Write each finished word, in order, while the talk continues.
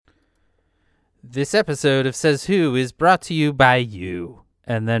This episode of Says Who is brought to you by you.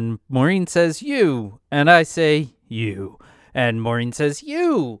 And then Maureen says you, and I say you. And Maureen says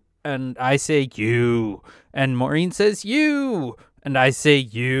you, and I say you. And Maureen says you, and I say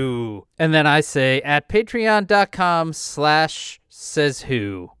you. And then I say at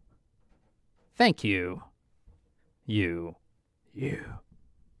patreon.com/sayswho. Thank you. You.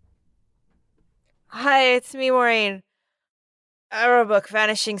 Hi, it's me, Maureen. Our book,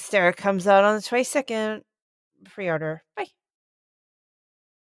 Vanishing Stare, comes out on the 22nd. Pre-order. Bye.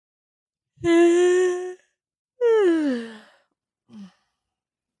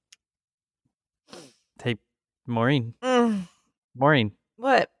 Hey, Maureen. Mm. Maureen.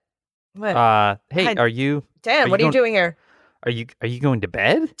 What? Hey, Hi. are you... Dan, what are you doing here? Are you going to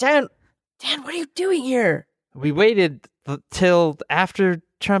bed? Dan, what are you doing here? We waited till after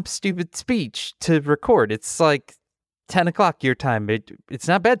Trump's stupid speech to record. It's like 10 o'clock your time. It's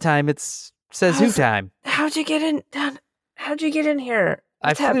not bedtime. It's Says Who time. How'd you get in, Dan? How'd you get in here?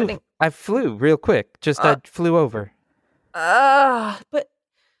 What's happening? I flew real quick. I flew over. But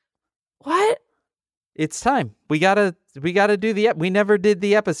what? It's time. We gotta do we never did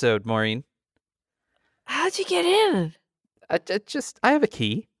the episode, Maureen. How'd you get in? I have a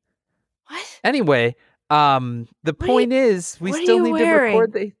key. What? Anyway, the point is we still need to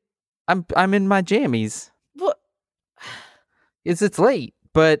record I'm in my jammies. What? It's late,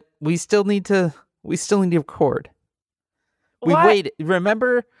 but we still need to record. We What? waited.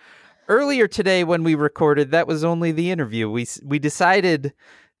 Remember earlier today when we recorded, that was only the interview. We decided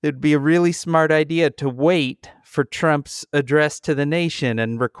it'd be a really smart idea to wait for Trump's address to the nation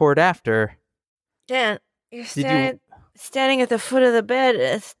and record after. Dan, you're standing at the foot of the bed.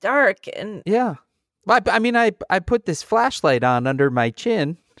 It's dark and... Yeah. I mean, I put this flashlight on under my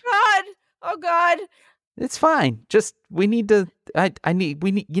chin. God! Oh, God! It's fine. Just, we need to...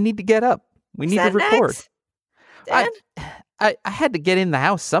 you need to get up. We need to record. Dan? I had to get in the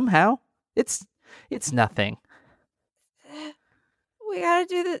house somehow. It's nothing. We gotta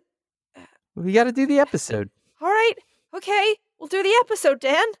do the episode. All right. Okay. We'll do the episode,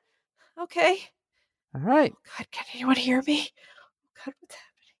 Dan. Okay. All right. Oh, God, can anyone hear me? Oh, God, what's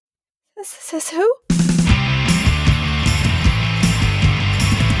happening? Says who?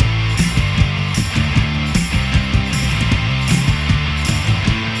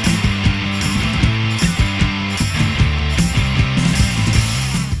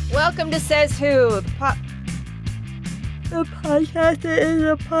 Welcome to Says Who, the podcast is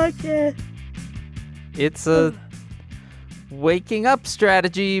a podcast. It's a waking up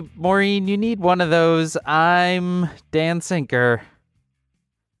strategy. Maureen, you need one of those. I'm Dan Sinker.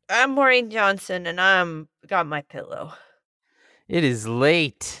 I'm Maureen Johnson, and I'm got my pillow. It is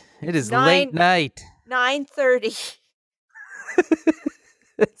late. It is late night. 9:30.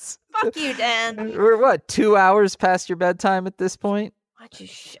 Fuck you, Dan. We're what, 2 hours past your bedtime at this point? Why don't you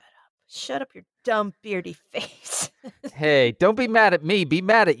shut up? Shut up your dumb beardy face. Hey, don't be mad at me. Be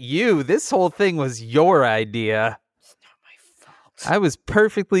mad at you. This whole thing was your idea. It's not my fault. I was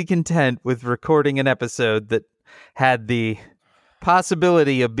perfectly content with recording an episode that had the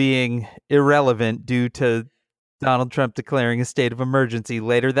possibility of being irrelevant due to Donald Trump declaring a state of emergency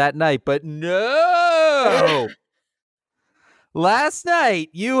later that night. But no! Last night,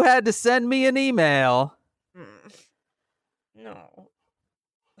 you had to send me an email. No,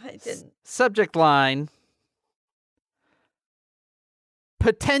 I didn't. Subject line: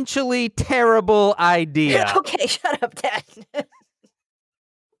 potentially terrible idea. Okay, shut up, Dad.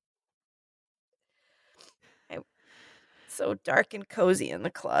 I'm so dark and cozy in the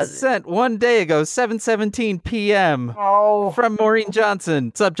closet. Sent 1 day ago, 7:17 p.m. Oh. From Maureen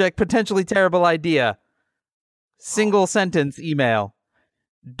Johnson. Subject: potentially terrible idea. Single sentence email.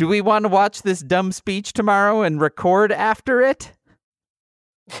 Do we want to watch this dumb speech tomorrow and record after it?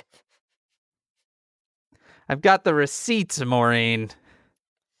 I've got the receipts, Maureen.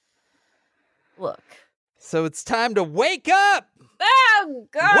 Look. So it's time to wake up! Oh,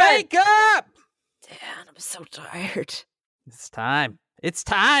 God! Wake up! Dan, I'm so tired. It's time. It's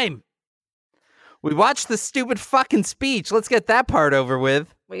time! We watched the stupid fucking speech. Let's get that part over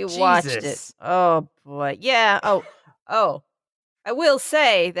with. We watched it. Oh, boy. Yeah. Oh. I will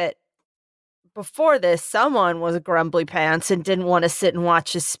say that before this, someone was a grumbly pants and didn't want to sit and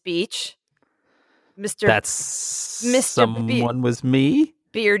watch his speech. Someone was me?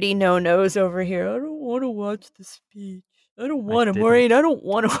 Beardy no-nos over here. I don't want to watch the speech. I don't want to, Maureen. I don't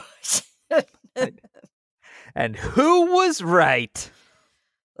want to watch it. And who was right?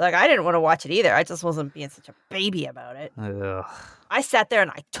 Like, I didn't want to watch it either. I just wasn't being such a baby about it. Ugh. I sat there and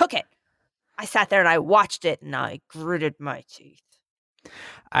I took it. I sat there and I watched it and I gritted my teeth.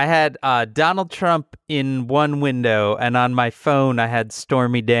 I had Donald Trump in one window, and on my phone, I had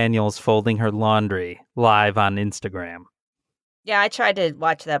Stormy Daniels folding her laundry live on Instagram. Yeah, I tried to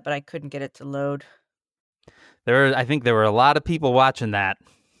watch that, but I couldn't get it to load. I think there were a lot of people watching that.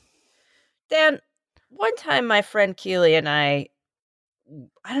 Dan, one time my friend Keely and I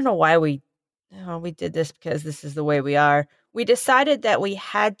don't know why we did this because this is the way we are. We decided that we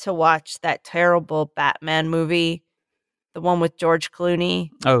had to watch that terrible Batman movie, the one with George Clooney.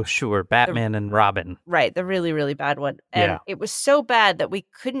 Oh, sure. Batman and Robin. Right, the really, really bad one. And it was so bad that we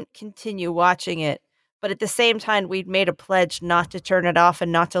couldn't continue watching it. But at the same time, we'd made a pledge not to turn it off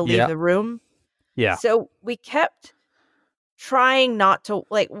and not to leave the room. Yeah. So we kept trying not to,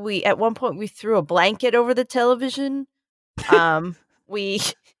 at one point we threw a blanket over the television. We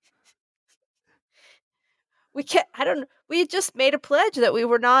we just made a pledge that we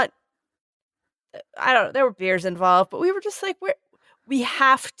were not, there were beers involved, but we were just like, we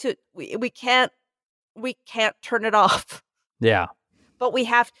have to, we can't turn it off. Yeah. But we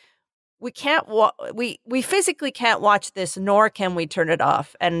physically can't watch this, nor can we turn it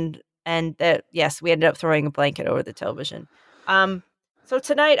off. And yes, we ended up throwing a blanket over the television. So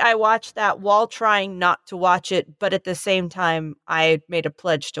tonight I watched that while trying not to watch it, but at the same time I made a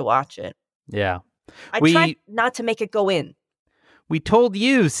pledge to watch it. Yeah. I tried not to make it go in. We told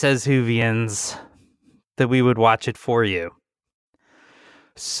you, says Whovians, that we would watch it for you.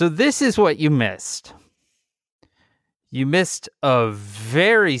 So this is what you missed. You missed a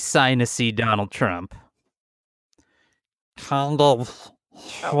very sinusy Donald Trump. Kind of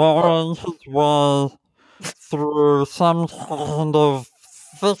throwing his way through some kind of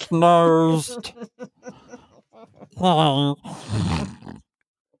thick-nosed thing.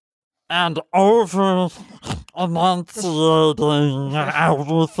 And over enunciating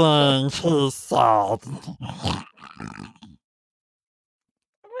everything he said. I'm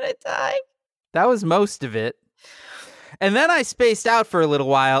gonna die. That was most of it. And then I spaced out for a little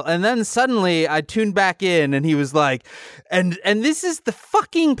while, and then suddenly I tuned back in, and he was like, and this is the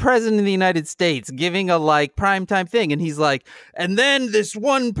fucking president of the United States giving a, primetime thing, and he's like, and then this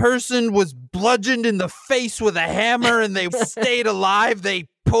one person was bludgeoned in the face with a hammer, and they stayed alive. They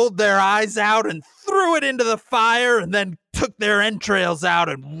pulled their eyes out and threw it into the fire, and then took their entrails out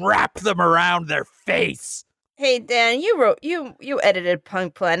and wrapped them around their face. Hey, Dan, you edited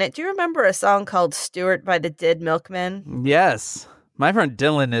Punk Planet. Do you remember a song called Stuart by the Dead Milkmen? Yes. My friend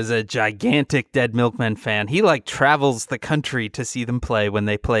Dylan is a gigantic Dead Milkmen fan. He, travels the country to see them play when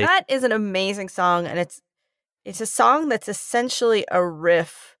they play. That is an amazing song, and it's a song that's essentially a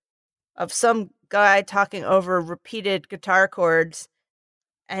riff of some guy talking over repeated guitar chords,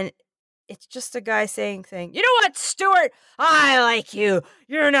 and it's just a guy saying, you know what, Stuart? I like you.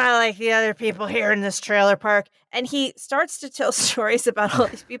 You're not like the other people here in this trailer park. And he starts to tell stories about all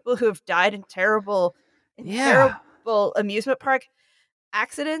these people who have died in terrible amusement park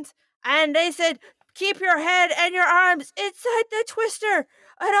accidents. And they said, keep your head and your arms inside the twister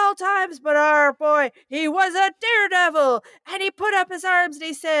at all times. But our boy, he was a daredevil. And he put up his arms and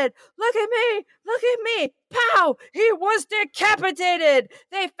he said, look at me. Pow! He was decapitated.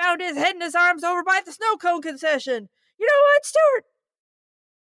 They found his head and his arms over by the snow cone concession. You know what, Stuart?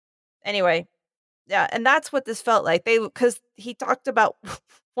 Anyway, yeah, and that's what this felt like. Because he talked about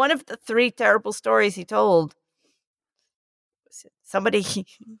one of the 3 terrible stories he told. Somebody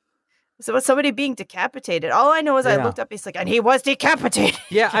being decapitated. All I know is I looked up, he's like, and he was decapitated.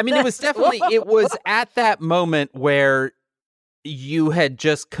 Yeah, I mean, it was at that moment where you had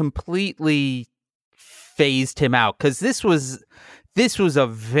just completely phased him out, because this was a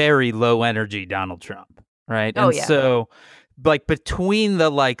very low energy Donald Trump, right? Oh, and so between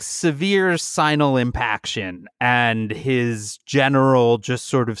the severe sinal impaction and his general just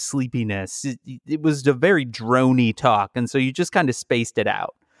sort of sleepiness, it was a very drony talk, and so you just kind of spaced it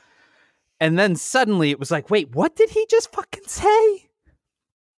out. And then suddenly it was like, wait, what did he just fucking say?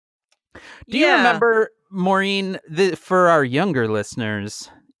 Do you remember, Maureen, for our younger listeners,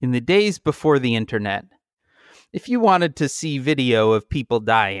 in the days before the internet, if you wanted to see video of people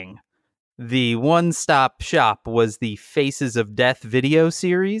dying, the one-stop shop was the Faces of Death video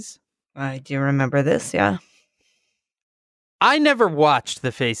series? I do remember this, yeah. I never watched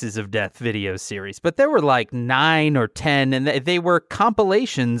the Faces of Death video series, but there were 9 or 10, and they were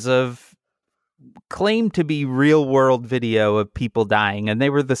compilations of claimed to be real-world video of people dying, and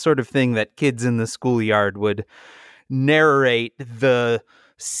they were the sort of thing that kids in the schoolyard would narrate the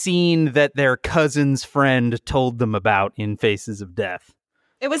scene that their cousin's friend told them about in Faces of Death.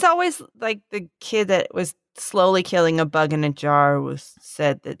 It was always the kid that was slowly killing a bug in a jar was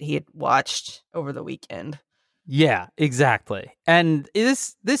said that he had watched over the weekend. Yeah, exactly. And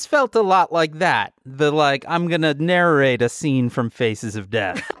this felt a lot like that. The like, I'm gonna narrate a scene from Faces of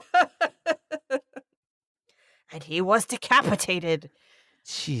Death. And he was decapitated.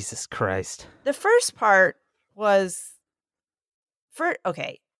 Jesus Christ. The first part was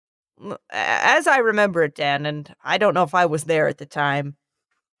okay. As I remember it, Dan, and I don't know if I was there at the time,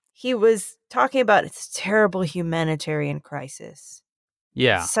 he was talking about this terrible humanitarian crisis.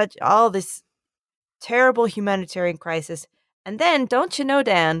 Yeah. All this terrible humanitarian crisis. And then, don't you know,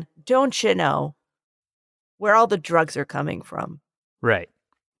 Dan, don't you know where all the drugs are coming from? Right.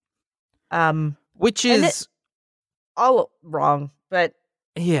 Which and is all wrong, but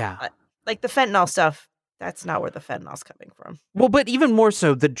yeah. Like the fentanyl stuff, that's not where the fentanyl's coming from. Well, but even more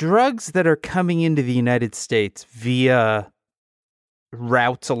so, the drugs that are coming into the United States via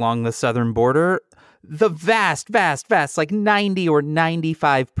routes along the southern border, the vast, like 90 or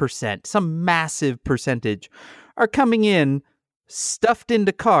 95%, some massive percentage, are coming in stuffed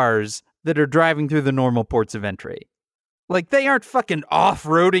into cars that are driving through the normal ports of entry. Like, they aren't fucking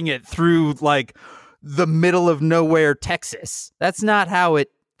off-roading it through, like, the middle of nowhere, Texas. That's not how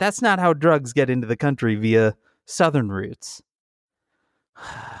drugs get into the country via southern routes.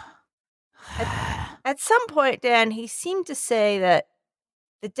 At some point, Dan, he seemed to say that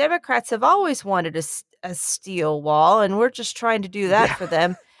the Democrats have always wanted a steel wall, and we're just trying to do that for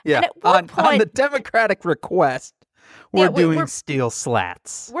them. Yeah, and at one point, on the Democratic request, we're doing steel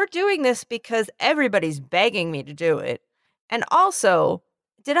slats. We're doing this because everybody's begging me to do it. And also,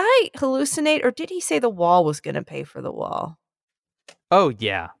 did I hallucinate, or did he say the wall was going to pay for the wall? Oh,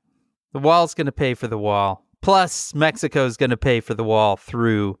 yeah. The wall's going to pay for the wall. Plus, Mexico's going to pay for the wall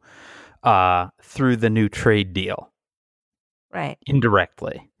through the new trade deal. Right.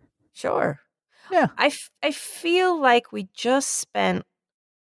 Indirectly. Sure. Yeah. I feel like we just spent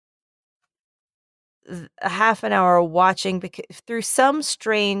a half an hour watching, through some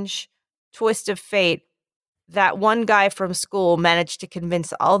strange twist of fate, that one guy from school managed to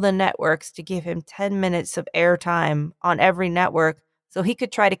convince all the networks to give him 10 minutes of airtime on every network so he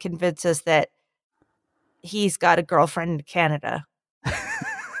could try to convince us that he's got a girlfriend in Canada.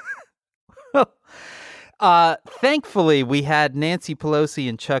 Thankfully, we had Nancy Pelosi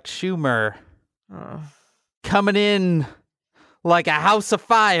and Chuck Schumer coming in like a house of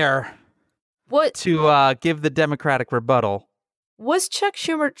fire to give the Democratic rebuttal. Was Chuck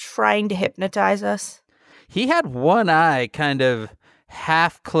Schumer trying to hypnotize us? He had one eye kind of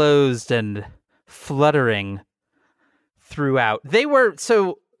half closed and fluttering throughout.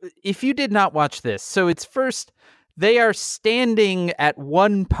 So if you did not watch this, so it's first, they are standing at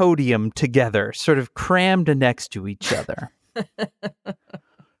one podium together, sort of crammed next to each other.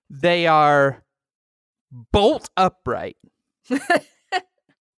 They are bolt upright,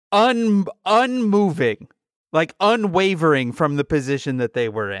 unmoving, like unwavering from the position that they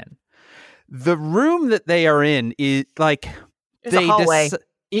were in. The room that they are in is like a hallway.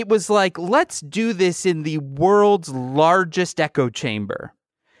 It was like, let's do this in the world's largest echo chamber.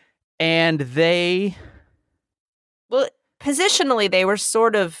 And positionally, they were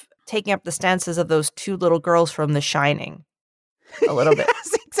sort of taking up the stances of those two little girls from The Shining. A little bit.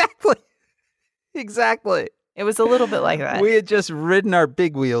 Yes, exactly. It was a little bit like that. We had just ridden our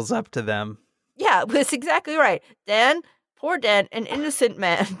big wheels up to them. Yeah, that's exactly right. Poor Dan, an innocent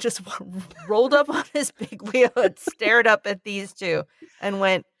man, just rolled up on his big wheel and stared up at these two and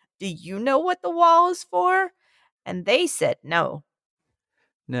went, "Do you know what the wall is for?" And they said no.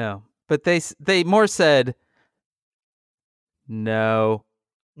 No, but they more said, no.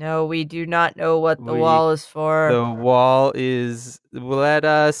 No, we do not know what the wall is for. The wall is, let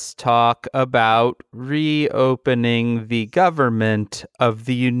us talk about reopening the government of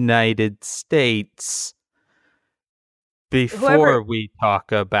the United States before we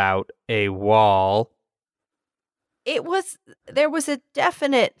talk about a wall. There was a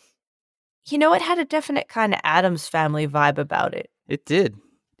definite, it had a definite kind of Addams Family vibe about it. It did.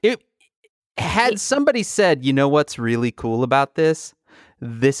 It had somebody said, you know what's really cool about this?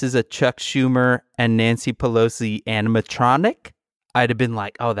 This is a Chuck Schumer and Nancy Pelosi animatronic. I'd have been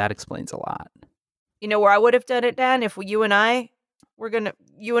like, oh, that explains a lot. You know where I would have done it, Dan? If you and I,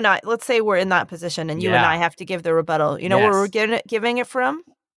 let's say we're in that position and you and I have to give the rebuttal. You know where we're giving it from?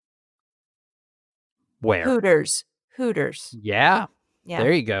 Where? Hooters. Yeah.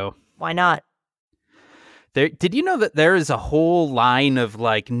 There you go. Why not? Did you know that there is a whole line of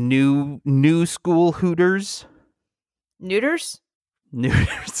like new school Hooters? Neuters?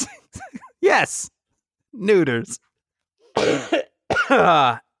 Neuters. Yes. Neuters.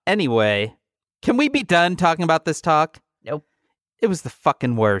 Anyway, can we be done talking about this talk? Nope. It was the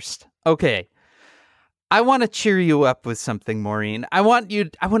fucking worst. Okay. I want to cheer you up with something, Maureen. I want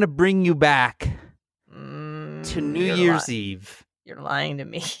to bring you back to New Year's Eve. You're lying to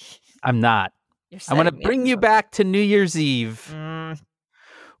me. I'm not. I want to bring you back to New Year's Eve,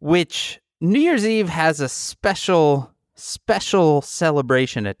 which New Year's Eve has a special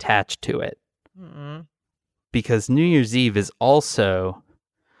celebration attached to it. Because New Year's Eve is also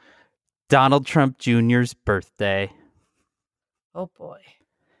Donald Trump Jr.'s birthday. Oh, boy.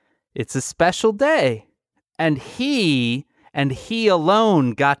 It's a special day. And he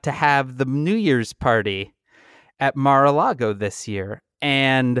alone got to have the New Year's party at Mar-a-Lago this year.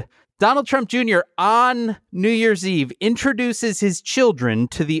 And Donald Trump Jr. on New Year's Eve introduces his children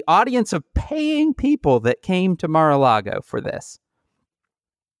to the audience of paying people that came to Mar-a-Lago for this.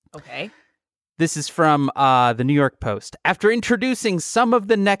 Okay. This is from the New York Post. After introducing some of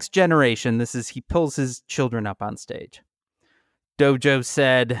the next generation, he pulls his children up on stage. Dojo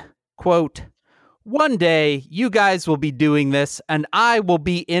said, quote, "One day you guys will be doing this and I will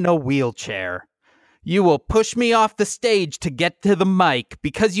be in a wheelchair. You will push me off the stage to get to the mic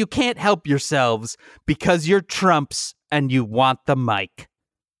because you can't help yourselves because you're Trumps and you want the mic."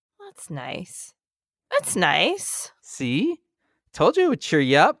 That's nice. That's nice. See? Told you it would cheer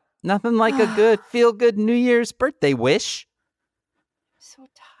you up. Nothing like a good, feel-good New Year's birthday wish. I'm so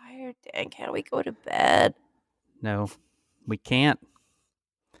tired, Dan. Can't we go to bed? No, we can't.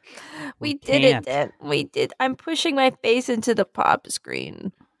 We did it, Dan. We did. I'm pushing my face into the pop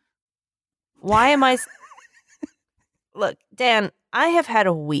screen. Why am I... Look, Dan, I have had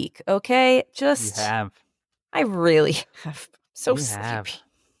a week, okay? You have. I really have. So sleepy.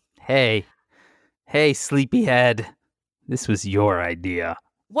 Have. Hey, sleepyhead. This was your idea.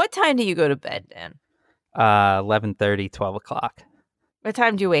 What time do you go to bed, Dan? 11:30, 12 o'clock. What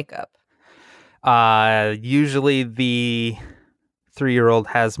time do you wake up? Usually the 3-year-old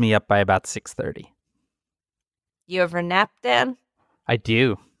has me up by about 6:30. You ever nap, Dan? I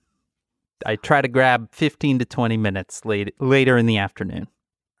do. I try to grab 15 to 20 minutes later in the afternoon.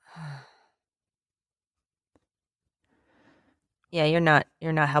 Yeah, you're not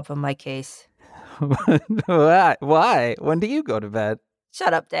helping my case. Why? When do you go to bed?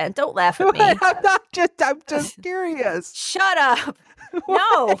 Shut up, Dan. Don't laugh at me. I'm just curious. Shut up.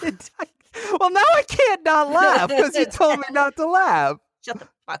 No. Well, now I can't not laugh because you told me not to laugh. Shut the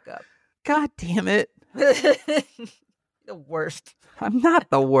fuck up. God damn it. The worst. I'm not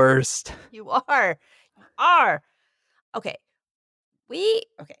the worst. You are. You are. Okay.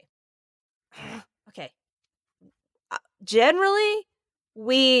 Okay. Generally,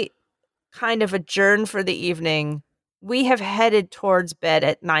 we kind of adjourn for the evening. We have headed towards bed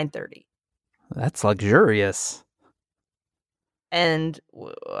at 9:30. That's luxurious. And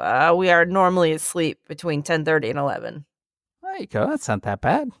we are normally asleep between 10:30 and 11. There you go. That's not that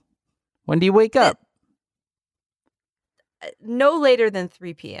bad. When do you wake up? No later than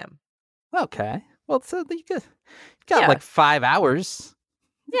 3 p.m. Okay. Well, so you got like 5 hours.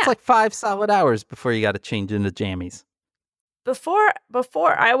 It's like 5 solid hours before you got to change into jammies. Before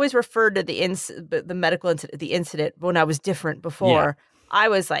I always referred to the medical incident, the incident when I was different before. Yeah. I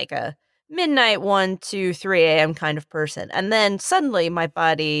was like a midnight 1 to 3 a.m. kind of person. And then suddenly my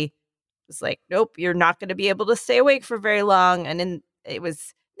body was like, nope, you're not going to be able to stay awake for very long. And in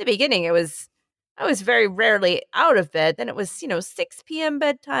the beginning, I was very rarely out of bed. Then it was, 6 p.m.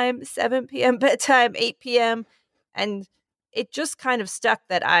 bedtime, 7 p.m. bedtime, 8 p.m. And it just kind of stuck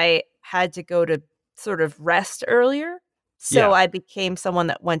that I had to go to sort of rest earlier. So I became someone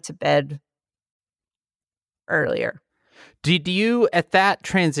that went to bed earlier. Did you, at that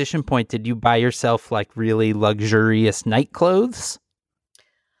transition point, did you buy yourself like really luxurious night clothes?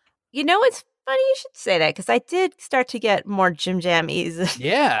 It's funny you should say that because I did start to get more gym jammies.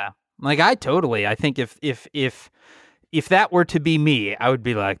 Yeah. Like I think if that were to be me, I would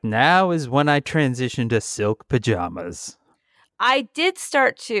be like, now is when I transition to silk pajamas. I did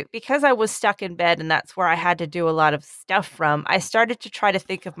start to, because I was stuck in bed and that's where I had to do a lot of stuff from, I started to try to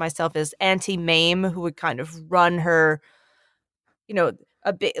think of myself as Auntie Mame, who would kind of run her,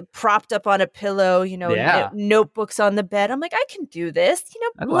 a bit propped up on a pillow, notebooks on the bed. I'm like, I can do this.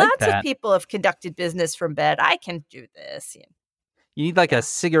 Lots of people have conducted business from bed. I can do this. You need like a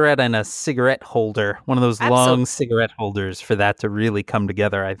cigarette and a cigarette holder, one of those long cigarette holders for that to really come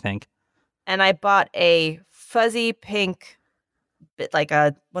together, I think. And I bought a fuzzy pink, bit like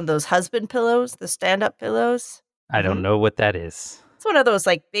one of those husband pillows, the stand-up pillows. I don't know what that is. It's one of those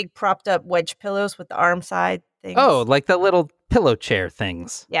like big propped up wedge pillows with the arm side things. Oh, like the little pillow chair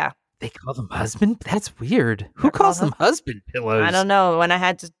things. Yeah. They call them husband? That's weird. Who calls them husband pillows? I don't know. When I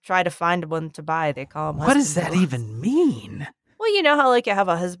had to try to find one to buy, they call them husband pillows. What does that even mean? Well, you know how like you have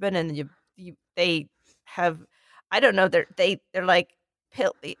a husband and they have, I don't know, they're like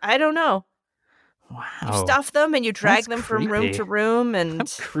I don't know. Wow. You stuff them and you drag That's them from room creepy. to room, I'm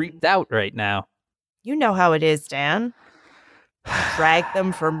and creeped out right now. you know how it is, Dan. Drag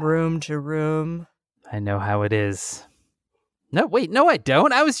them from room to room. I know how it is. No, wait, no, I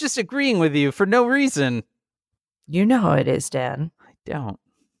don't. I was just agreeing with you for no reason. You know how it is, Dan. I don't.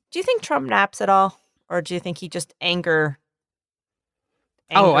 Do you think Trump naps at all? Or do you think he just anger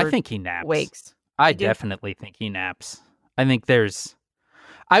I think he naps. wakes? I definitely think he naps. I think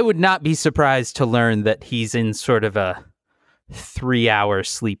I would not be surprised to learn that he's in sort of a 3-hour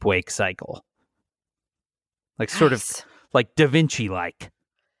sleep-wake cycle. Like sort of like Da Vinci-like.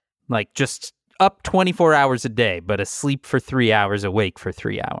 Like just up 24 hours a day, but asleep for 3 hours, awake for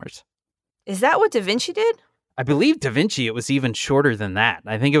 3 hours. Is that what Da Vinci did? I believe Da Vinci, it was even shorter than that.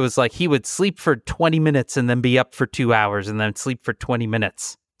 I think it was like he would sleep for 20 minutes and then be up for 2 hours and then sleep for 20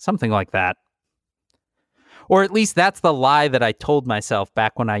 minutes. Something like that. Or at least that's the lie that I told myself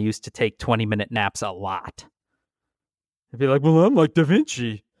back when I used to take 20-minute naps a lot. I'd be like, well, I'm like Da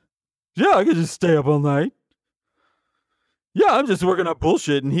Vinci. Yeah, I could just stay up all night. Yeah, I'm just working on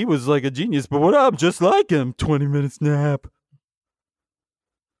bullshit, and he was like a genius, but what up? Just like him. 20 minutes nap.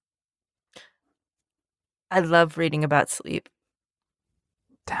 I love reading about sleep.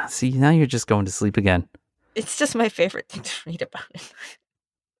 See, now you're just going to sleep again. It's just my favorite thing to read about it.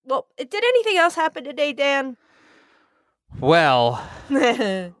 Well, did anything else happen today, Dan? Well,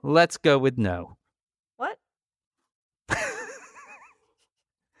 let's go with no. What?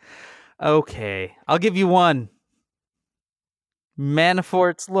 Okay, I'll give you one.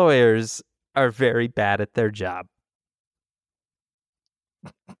 Manafort's lawyers are very bad at their job.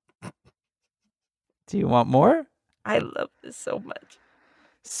 Do you want more? I love this so much.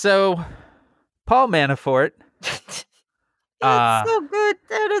 So, Paul Manafort. It's so good,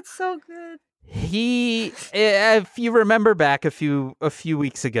 Dad. It's so good. He, if you remember back a few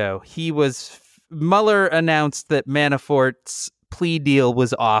weeks ago, Mueller announced that Manafort's plea deal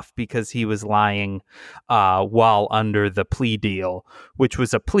was off because he was lying while under the plea deal, which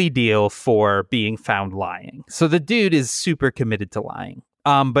was a plea deal for being found lying. So the dude is super committed to lying.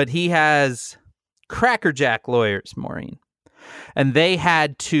 But he has crackerjack lawyers, Maureen. And they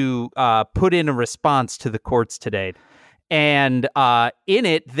had to put in a response to the courts today. And in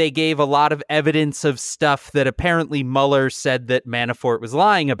it, they gave a lot of evidence of stuff that apparently Mueller said that Manafort was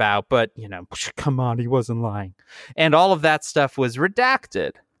lying about. But, come on, he wasn't lying. And all of that stuff was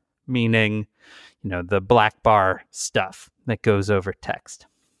redacted, meaning, the black bar stuff that goes over text.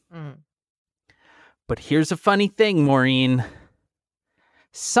 Mm. But here's a funny thing, Maureen.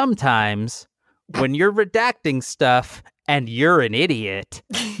 Sometimes when you're redacting stuff and you're an idiot,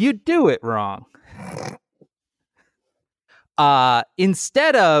 you do it wrong.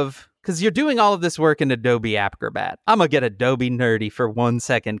 Instead of, because you're doing all of this work in Adobe Acrobat. I'm going to get Adobe nerdy for 1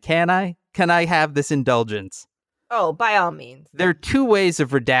 second. Can I? Can I have this indulgence? Oh, by all means. There are 2 ways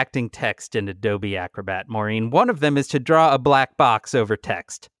of redacting text in Adobe Acrobat, Maureen. One of them is to draw a black box over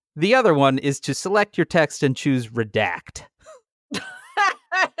text. The other one is to select your text and choose redact.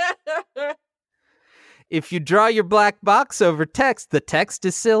 If you draw your black box over text, the text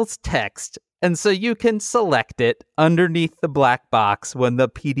is still text. And so you can select it underneath the black box when the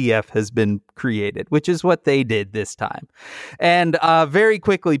PDF has been created, which is what they did this time. And very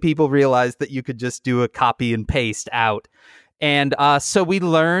quickly, people realized that you could just do a copy and paste out. And so we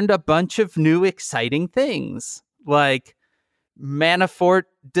learned a bunch of new exciting things, like Manafort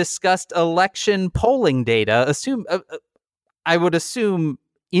discussed election polling data. I would assume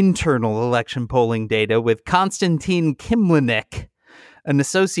internal election polling data with Konstantin Kilimnik, an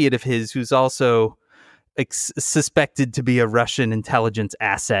associate of his who's also suspected to be a Russian intelligence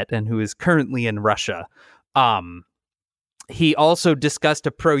asset and who is currently in Russia. He also discussed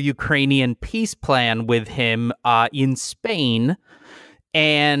a pro-Ukrainian peace plan with him in Spain.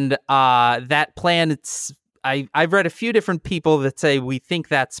 And that plan, I've read a few different people that say we think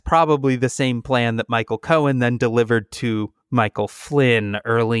that's probably the same plan that Michael Cohen then delivered to Michael Flynn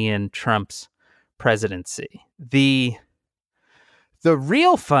early in Trump's presidency. The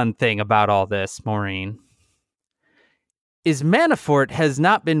real fun thing about all this, Maureen, is Manafort has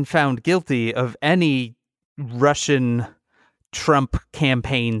not been found guilty of any Russian Trump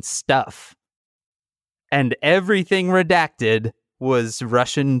campaign stuff. And everything redacted was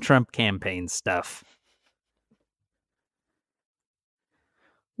Russian Trump campaign stuff.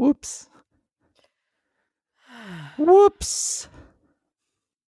 Whoops. Whoops.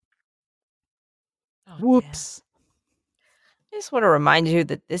 Oh, whoops. I just want to remind you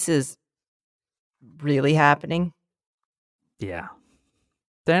that this is really happening. Yeah.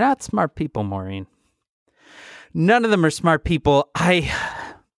 They're not smart people, Maureen. None of them are smart people. I'm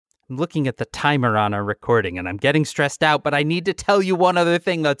looking at the timer on our recording and I'm getting stressed out, but I need to tell you one other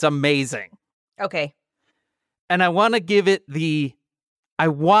thing that's amazing. Okay. And I want to give it the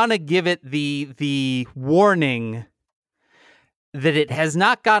warning that it has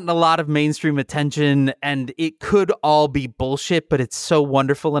not gotten a lot of mainstream attention and it could all be bullshit, but it's so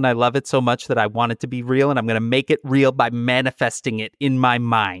wonderful and I love it so much that I want it to be real, and I'm going to make it real by manifesting it in my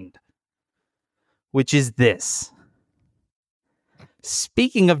mind, which is this.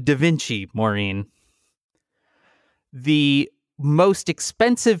 Speaking of Da Vinci, Maureen, the most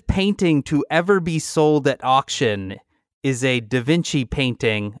expensive painting to ever be sold at auction is a Da Vinci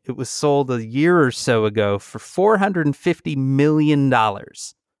painting. It was sold a year or so ago for $450 million.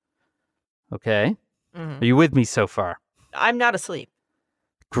 Okay? Are you with me so far? I'm not asleep.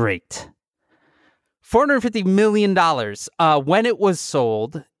 Great. $450 million. When it was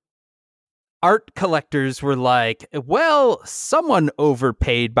sold, art collectors were like, well, someone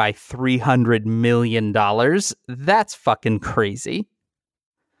overpaid by $300 million. That's fucking crazy.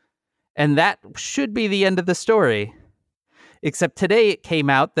 And that should be the end of the story. Except today it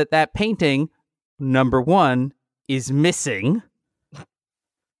came out that painting, number one, is missing.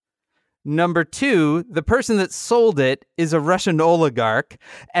 Number two, the person that sold it is a Russian oligarch.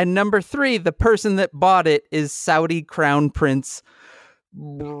 And number three, the person that bought it is Saudi Crown Prince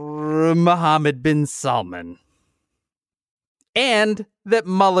Mohammed bin Salman. And that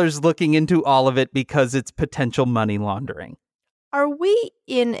Mueller's looking into all of it because it's potential money laundering. Are we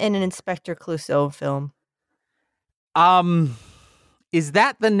in an Inspector Clouseau film? Is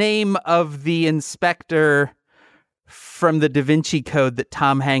that the name of the inspector from the Da Vinci Code that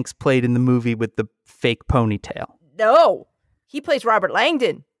Tom Hanks played in the movie with the fake ponytail? No, he plays Robert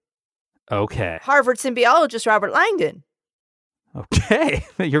Langdon. Okay. Harvard symbiologist Robert Langdon. Okay.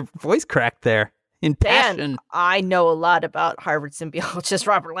 Your voice cracked there in passion. Dan, I know a lot about Harvard symbiologist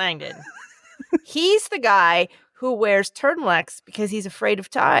Robert Langdon. He's the guy who wears turtlenecks because he's afraid of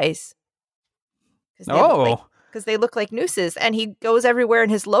ties. Because they look like nooses, and he goes everywhere in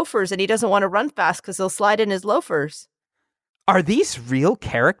his loafers, and he doesn't want to run fast because he'll slide in his loafers. Are these real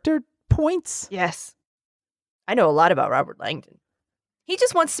character points? Yes. I know a lot about Robert Langdon. He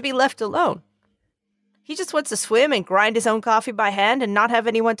just wants to be left alone. He just wants to swim and grind his own coffee by hand and not have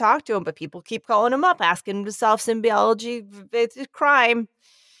anyone talk to him, but people keep calling him up, asking him to solve symbiology. It's a crime.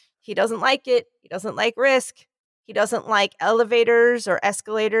 He doesn't like it. He doesn't like risk. He doesn't like elevators or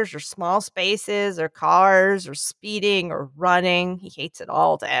escalators or small spaces or cars or speeding or running. He hates it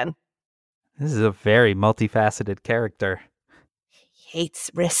all, Dan. This is a very multifaceted character. He hates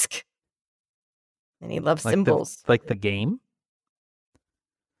risk. And he loves like symbols. Like the game?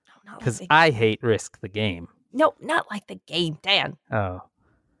 No, because I hate Risk the game. No, not like the game, Dan. Oh.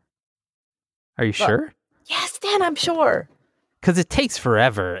 Are you sure? Yes, Dan, I'm sure. Because it takes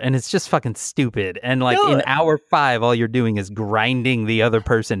forever, and it's just fucking stupid. And like in hour 5, all you're doing is grinding the other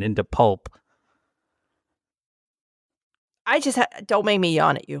person into pulp. I just don't make me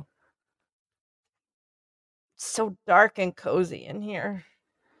yawn at you. It's so dark and cozy in here.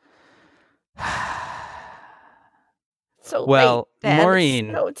 So well, late, Dan.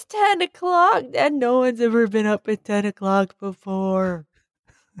 Maureen. It's 10 o'clock, and no one's ever been up at 10 o'clock before.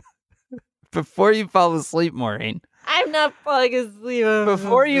 Before you fall asleep, Maureen. I'm not falling asleep.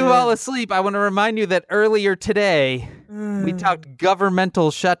 Before you fall asleep, I want to remind you that earlier today, we talked governmental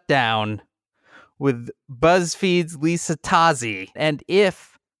shutdown with BuzzFeed's Lisa Tozzi, and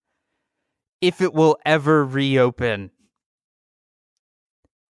if it will ever reopen.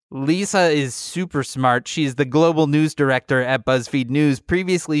 Lisa is super smart. She's the global news director at BuzzFeed News.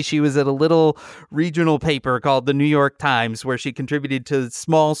 Previously, she was at a little regional paper called The New York Times, where she contributed to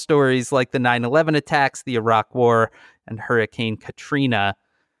small stories like the 9/11 attacks, the Iraq War, and Hurricane Katrina.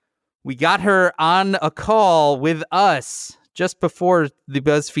 We got her on a call with us just before the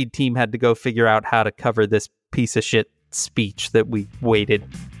BuzzFeed team had to go figure out how to cover this piece of shit speech that we waited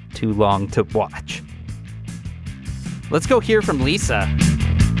too long to watch. Let's go hear from Lisa.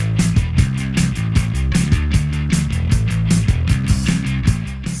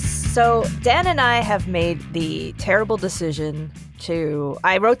 So Dan and I have made the terrible decision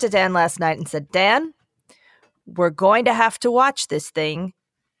I wrote to Dan last night and said, Dan, we're going to have to watch this thing,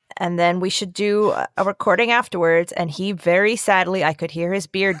 and then we should do a recording afterwards. And he very sadly, I could hear his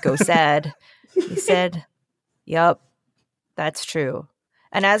beard go sad. He said, yup, that's true.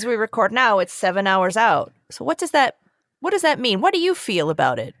 And as we record now, it's 7 hours out. So what does that mean? What do you feel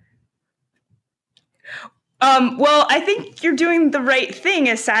about it? Well, I think you're doing the right thing,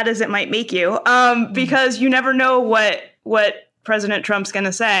 as sad as it might make you, because you never know what President Trump's going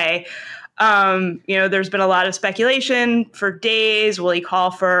to say. There's been a lot of speculation for days. Will he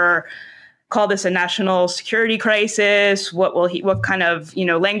call this a national security crisis? What kind of,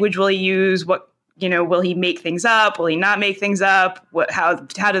 language will he use? Will he make things up? Will he not make things up? How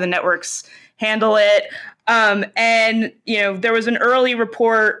do the networks handle it? There was an early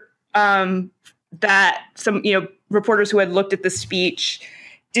report that some, reporters who had looked at the speech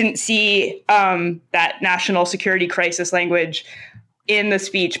didn't see that national security crisis language in the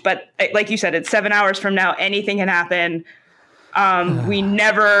speech. But like you said, it's 7 hours from now. Anything can happen. We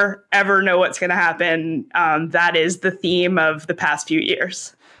never, ever know what's going to happen. That is the theme of the past few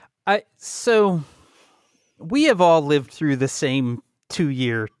years. So we have all lived through the same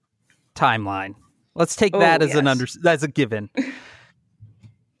 2-year timeline. Let's take that as as a given.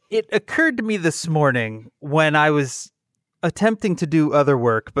 It occurred to me this morning when I was attempting to do other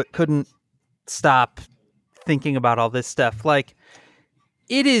work, but couldn't stop thinking about all this stuff. Like,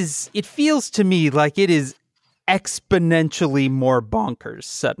 it feels to me like it is exponentially more bonkers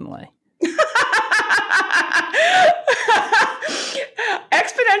suddenly.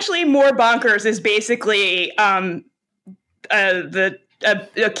 Exponentially more bonkers is basically a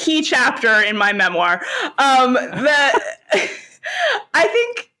key chapter in my memoir. I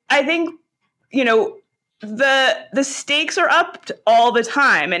think the stakes are up all the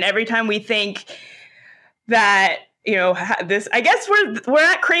time, and every time we think that this, I guess we're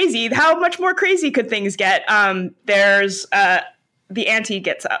at crazy. How much more crazy could things get? There's the ante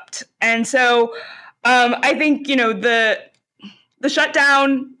gets upped, and so I think the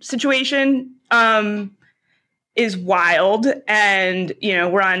shutdown situation is wild, and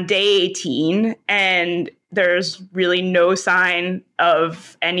we're on day 18, and there's really no sign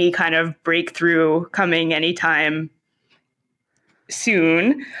of any kind of breakthrough coming anytime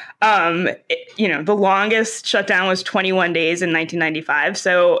soon. The longest shutdown was 21 days in 1995.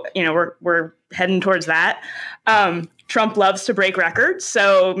 So, we're heading towards that. Trump loves to break records,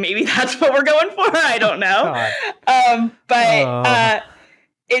 so maybe that's what we're going for. I don't know.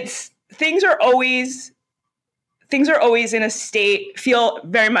 Things are always in a state, feel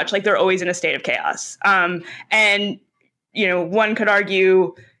very much like they're always in a state of chaos. And one could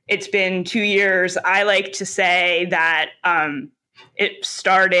argue it's been 2 years. I like to say that it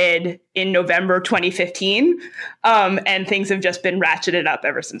started in November 2015, and things have just been ratcheted up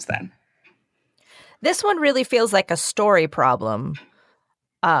ever since then. This one really feels like a story problem,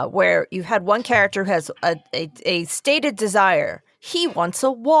 where you've had one character who has a stated desire. He wants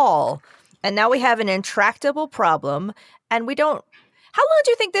a wall. And now we have an intractable problem, and we don't... How long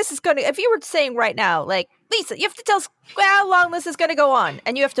do you think this is going to... If you were saying right now, like, Lisa, you have to tell us how long this is going to go on,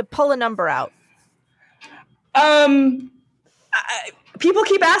 and you have to pull a number out. People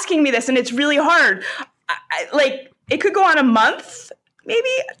keep asking me this, and it's really hard. It could go on a month, maybe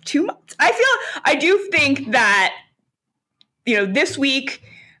 2 months. I do think that, this week,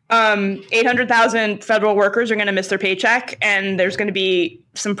 800,000 federal workers are going to miss their paycheck, and there's going to be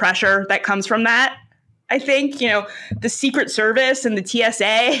some pressure that comes from that. I think, the Secret Service and the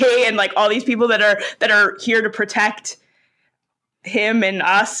TSA and all these people that are here to protect him and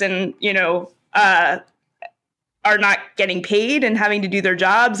us and, are not getting paid and having to do their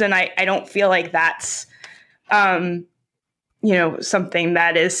jobs. And I don't feel like that's, something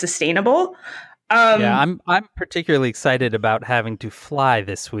that is sustainable. I'm particularly excited about having to fly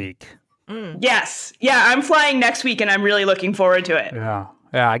this week. Yes. Yeah, I'm flying next week, and I'm really looking forward to it.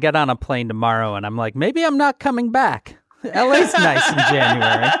 Yeah, I get on a plane tomorrow, and I'm like, maybe I'm not coming back. LA's nice in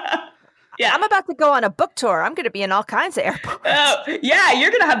January. Yeah, I'm about to go on a book tour. I'm going to be in all kinds of airports. Yeah,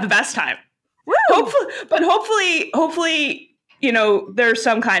 you're going to have the best time. Woo! Hopefully, there's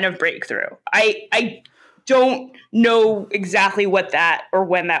some kind of breakthrough. I don't know exactly what that or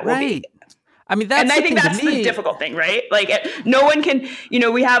when that will be. I mean, I think that's the difficult thing, right? No one can,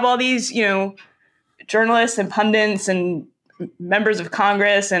 we have all these, journalists and pundits and members of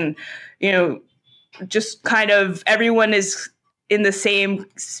Congress and, just kind of everyone is in the same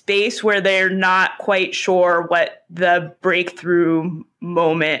space where they're not quite sure what the breakthrough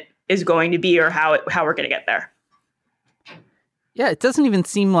moment is going to be or how we're going to get there. Yeah, it doesn't even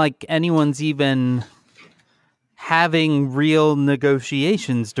seem like anyone's even having real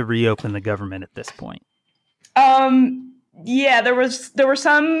negotiations to reopen the government at this point. Yeah, there was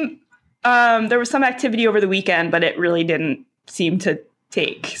some activity over the weekend, but it really didn't seem to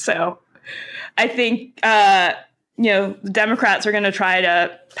take. So I think the Democrats are going to try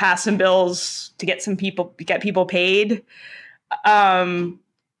to pass some bills to get people paid. I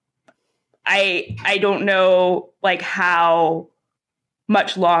don't know how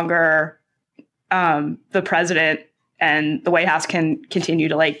much longer the president and the White House can continue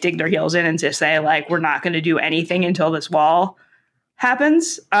to like dig their heels in and just say like, we're not going to do anything until this wall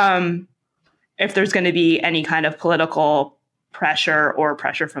happens. If there's going to be any kind of political pressure or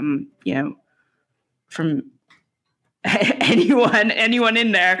pressure from, from anyone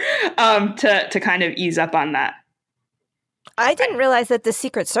in there, to kind of ease up on that. I didn't realize that the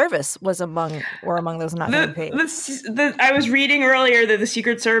Secret Service was among those not getting paid. I was reading earlier that the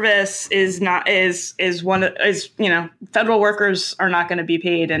Secret Service is federal workers are not going to be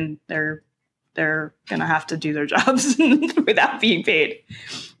paid, and they're going to have to do their jobs without being paid.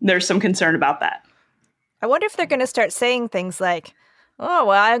 There's some concern about that. I wonder if they're going to start saying things like, "Oh,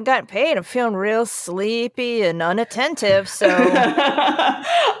 well, I got paid. I'm feeling real sleepy and unattentive." So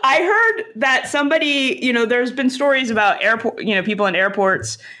I heard that somebody, there's been stories about airport, people in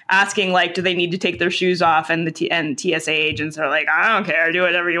airports asking like, do they need to take their shoes off? And and TSA agents are like, I don't care, do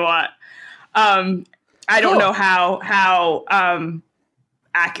whatever you want. I don't know how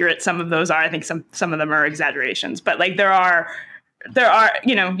accurate some of those are. I think some of them are exaggerations, but like there are,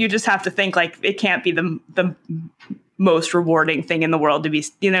 you just have to think like it can't be the most rewarding thing in the world to be,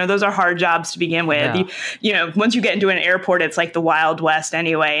 those are hard jobs to begin with. Yeah. Once you get into an airport, it's like the Wild West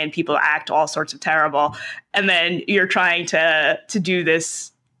anyway, and people act all sorts of terrible. And then you're trying to do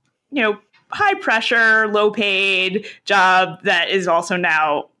this, high pressure, low paid job that is also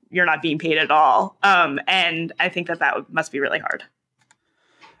now you're not being paid at all. And I think that must be really hard.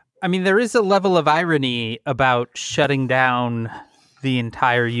 I mean, there is a level of irony about shutting down the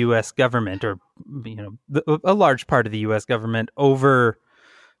entire U.S. government, or a large part of the U.S. government, over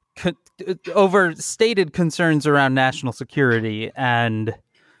stated concerns around national security, and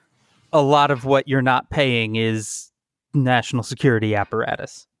a lot of what you're not paying is national security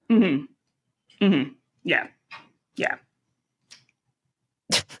apparatus. Mm-hmm. Mm-hmm. Yeah. Yeah.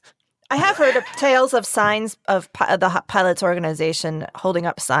 I have heard of tales of signs of the pilots organization holding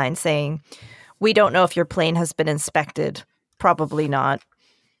up signs saying, "We don't know if your plane has been inspected. Probably not."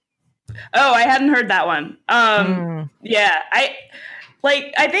 Oh, I hadn't heard that one. Yeah, I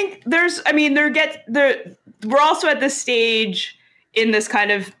think we're also at this stage in this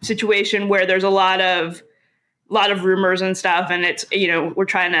kind of situation where there's a lot of rumors and stuff, and it's, we're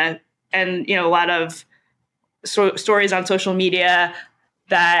trying to, and, a lot of stories on social media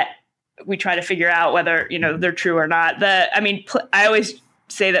that we try to figure out whether, they're true or not. I always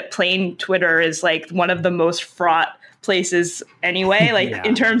say that plain Twitter is like one of the most fraught places anyway, like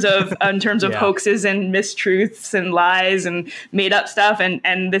in terms of hoaxes and mistruths and lies and made up stuff,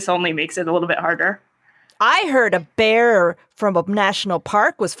 and this only makes it a little bit harder. I heard a bear from a national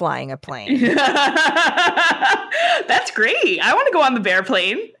park was flying a plane. That's great. I want to go on the bear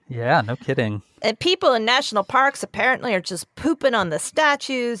plane. Yeah, no kidding. And people in national parks apparently are just pooping on the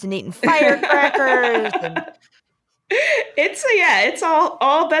statues and eating firecrackers. It's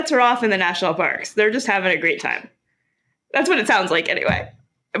all bets are off in the national parks. They're just having a great time. That's what it sounds like anyway.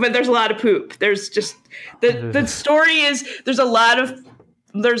 But there's a lot of poop. There's just the story is there's a lot of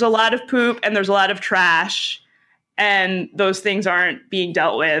poop and there's a lot of trash, and those things aren't being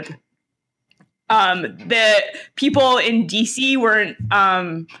dealt with. The people in DC weren't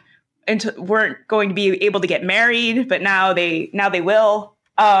going to be able to get married, but now they will,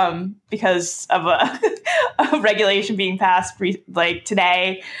 because of a regulation being passed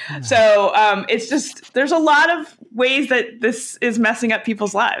today. So it's just, there's a lot of ways that this is messing up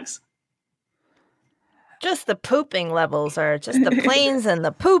people's lives. Just the pooping levels are just the planes and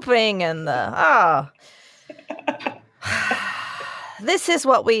the pooping and This is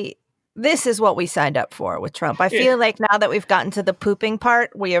what we signed up for with Trump. I feel like now that we've gotten to the pooping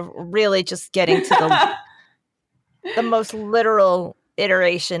part, we are really just getting to the most literal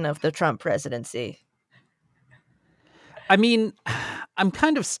iteration of the Trump presidency. I mean, I'm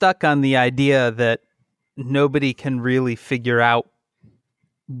kind of stuck on the idea that nobody can really figure out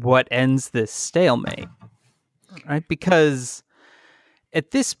what ends this stalemate, right? Because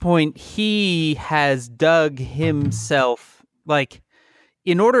at this point, he has dug himself, like,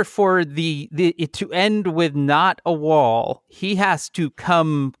 in order for it to end with not a wall, he has to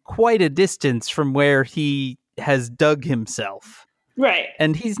come quite a distance from where he has dug himself. Right.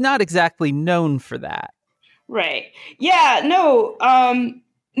 And he's not exactly known for that. Right. Yeah, no,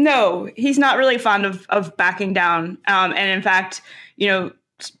 he's not really fond of backing down. And in fact,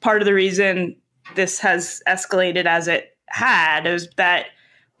 part of the reason this has escalated as it had is that,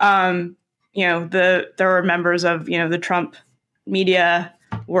 there were members of, the Trump media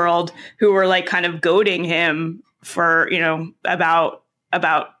world who were like kind of goading him for, about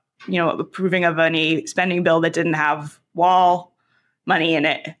approving of any spending bill that didn't have wall money in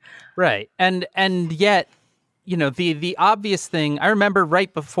it. Right. And yet the obvious thing, I remember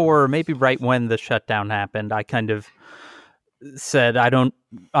right before, maybe right when the shutdown happened, I kind of said,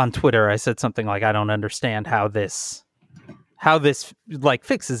 on Twitter, I said something like, I don't understand how this like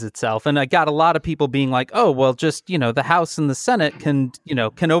fixes itself. And I got a lot of people being like, oh, well, just, the House and the Senate can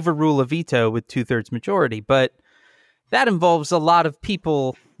overrule a veto with 2/3 majority. But that involves a lot of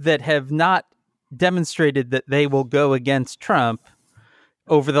people that have not demonstrated that they will go against Trump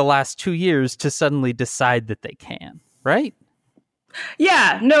over the last 2 years to suddenly decide that they can, right?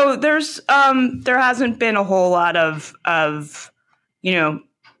 Yeah, no, there hasn't been a whole lot of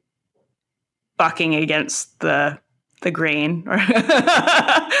bucking against the grain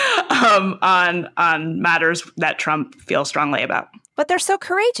on matters that Trump feels strongly about. But they're so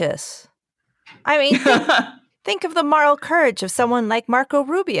courageous. I mean, think of the moral courage of someone like Marco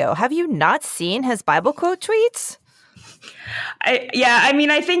Rubio. Have you not seen his Bible quote tweets?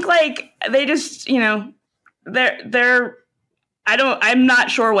 I think like they just, I'm not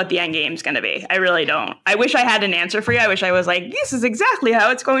sure what the end game is going to be. I really don't. I wish I had an answer for you. I wish I was like, this is exactly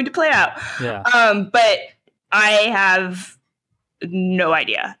how it's going to play out. Yeah. But I have no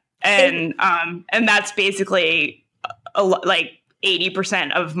idea. And that's basically like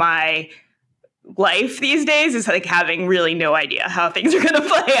 80% of my life these days is like having really no idea how things are going to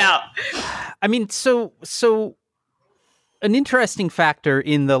play out. I mean, so an interesting factor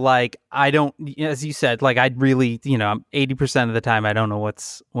in the, like, I don't, as you said, like, I'd really, 80% of the time, I don't know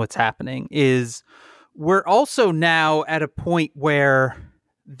what's happening, is we're also now at a point where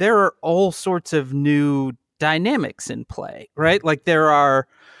there are all sorts of new dynamics in play, right? Like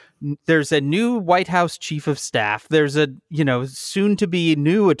there's a new White House chief of staff. There's a, soon to be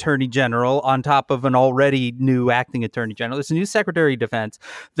new attorney general on top of an already new acting attorney general. There's a new secretary of defense.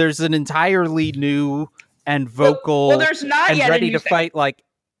 There's an entirely new and vocal well, there's not and yet ready to fight like,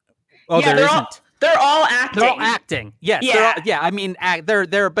 there isn't. They're all acting. They're all acting. Yes. Yeah. I mean,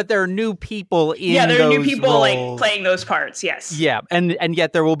 but there are new people in there are new people roles. Like playing those parts. Yes. Yeah. And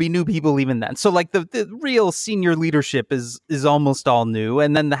yet there will be new people even then. So like the real senior leadership is almost all new.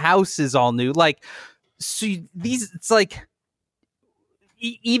 And then the House is all new. Like, so it's like,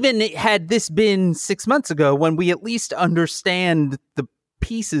 even had this been 6 months ago when we at least understand the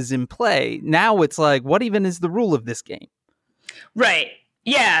pieces in play, now it's like, what even is the rule of this game? Right.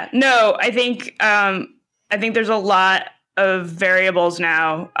 Yeah, no, I think there's a lot of variables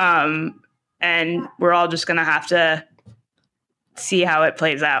now, and we're all just gonna have to see how it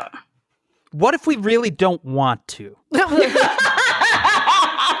plays out. What if we really don't want to?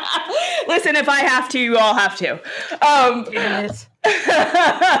 Listen, if I have to, you all have to.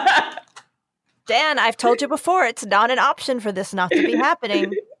 Dan, I've told you before, it's not an option for this not to be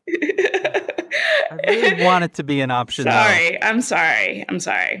happening. I really want it to be an option. I'm sorry. I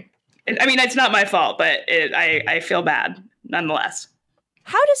mean, it's not my fault, but I feel bad nonetheless.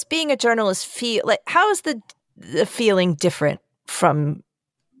 How does being a journalist feel? Like, how is the feeling different from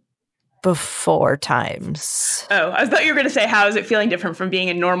before times? Oh, I thought you were going to say, how is it feeling different from being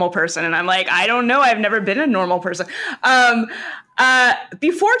a normal person? And I'm like, I don't know. I've never been a normal person.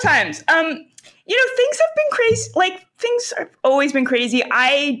 Before times, things have been crazy. Like, things have always been crazy.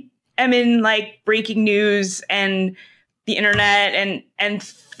 I am in like breaking news and the internet and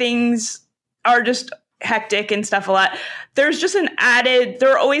things are just hectic and stuff a lot. There's just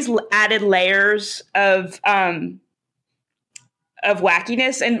there are always added layers of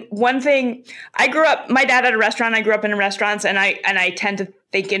wackiness. And one thing, my dad had a restaurant. I grew up in restaurants, and I tend to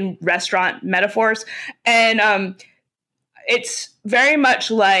think in restaurant metaphors. And it's very much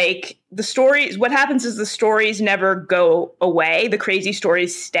like the stories. What happens is the stories never go away. The crazy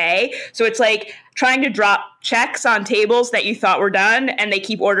stories stay. So it's like trying to drop checks on tables that you thought were done, and they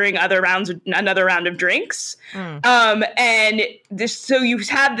keep ordering another round of drinks. And so you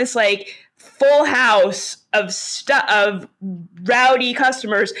have this like full house of rowdy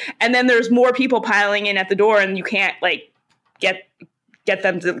customers, and then there's more people piling in at the door, and you can't like get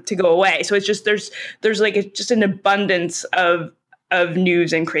them to go away. So it's just there's like just an abundance of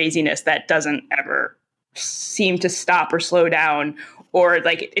news and craziness that doesn't ever seem to stop or slow down, or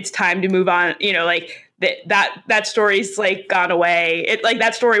like it's time to move on. Like that story's like gone away. It like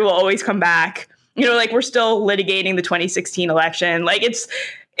that story will always come back. Like we're still litigating the 2016 election. Like it's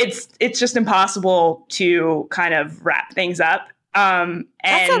just impossible to kind of wrap things up.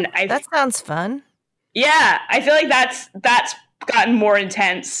 That sounds fun. Yeah, I feel like that's gotten more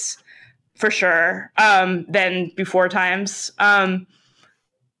intense for sure than before times. But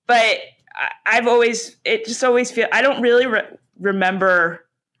it just always feel, I don't really remember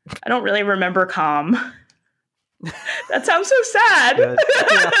calm. That sounds so sad. Yeah.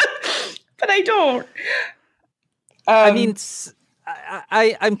 But I don't. I mean,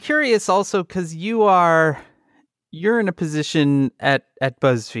 I'm curious also because you're in a position at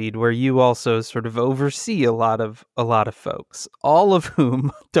BuzzFeed where you also sort of oversee a lot of folks, all of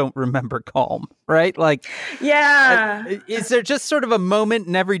whom don't remember Calm, right? Like, yeah. Is there just sort of a moment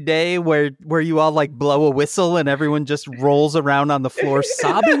in every day where you all like blow a whistle and everyone just rolls around on the floor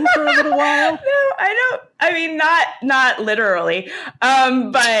sobbing for a little while? No, I don't. I mean, not literally,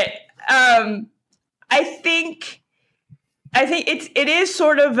 but I think it is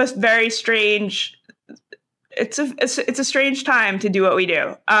sort of a very strange. It's a strange time to do what we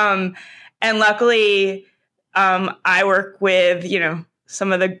do. And luckily, I work with,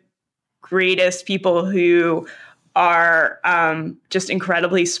 some of the greatest people who are just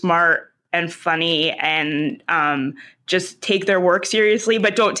incredibly smart and funny and just take their work seriously,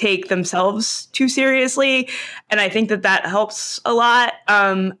 but don't take themselves too seriously. And I think that helps a lot.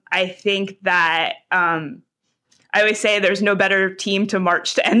 I think that I always say there's no better team to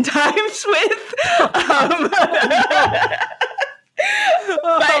march to end times with.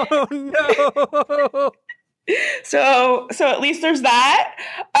 Oh no. So at least there's that.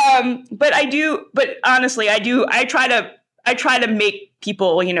 But honestly, I try to make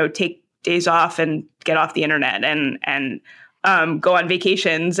people, take days off and get off the internet and go on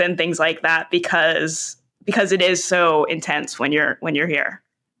vacations and things like that because it is so intense when you're here.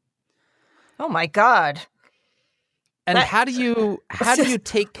 Oh my God. And how do you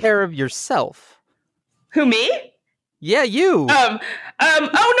take care of yourself? Who, me? Yeah, you. Oh no,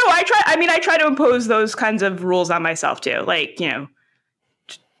 I try to impose those kinds of rules on myself too. Like, go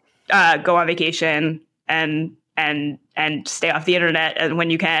on vacation and stay off the internet and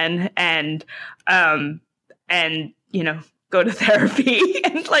when you can and go to therapy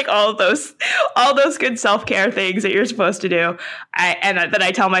and like all those good self-care things that you're supposed to do. That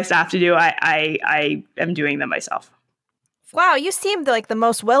I tell my staff to do. I am doing them myself. Wow, you seem like the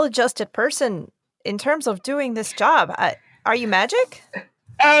most well-adjusted person in terms of doing this job. Are you magic?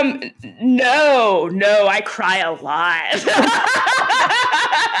 No, I cry a lot.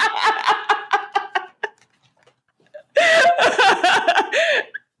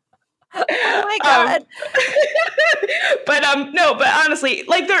 Oh my God. But honestly,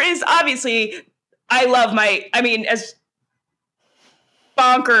 like there is obviously, as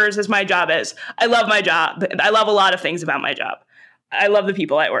bonkers as my job is, I love my job. I love a lot of things about my job. I love the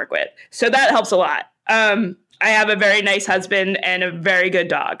people I work with. So that helps a lot. I have a very nice husband and a very good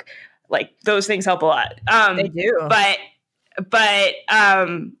dog. Like those things help a lot. They do. But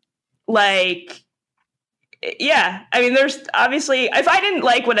yeah, I mean, there's obviously, if I didn't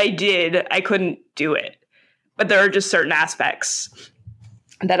like what I did, I couldn't do it. But there are just certain aspects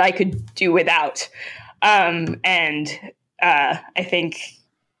that I could do without. I think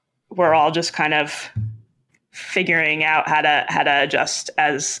we're all just kind of figuring out how to adjust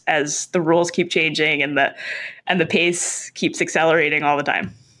as the rules keep changing and the pace keeps accelerating all the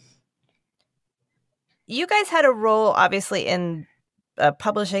time. You guys had a role, obviously, in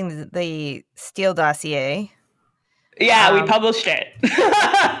publishing the Steele dossier. Yeah, we published it.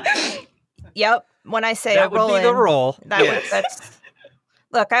 Yep. When I say that a would role, be the role. That's.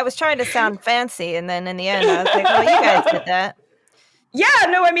 Look, I was trying to sound fancy, and then in the end, I was like, "Well, you guys did that." Yeah,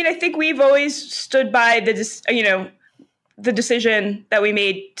 no, I mean, I think we've always stood by the decision that we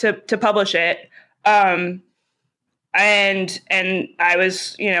made to publish it. And I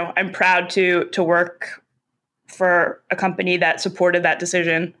was, I'm proud to work for a company that supported that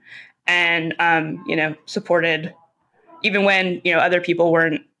decision and, supported even when, other people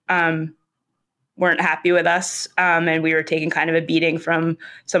weren't happy with us. And we were taking kind of a beating from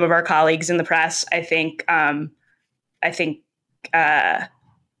some of our colleagues in the press. I think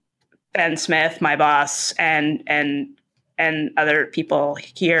Ben Smith, my boss, and other people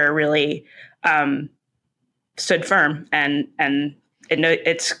here really stood firm, and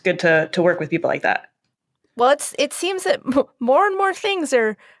it's good to work with people like that. Well, it seems that more and more things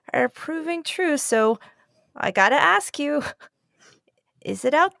are proving true. So I got to ask you, is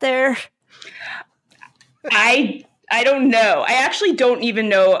it out there? I don't know. I actually don't even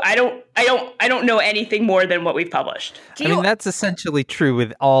know. I don't know anything more than what we've published. I mean, that's essentially true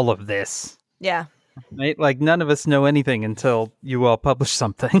with all of this. Yeah. Right? Like none of us know anything until you all publish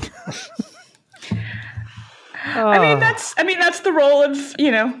something. I mean, that's the role of,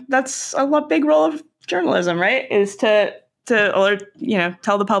 that's a big role of journalism, right? Is to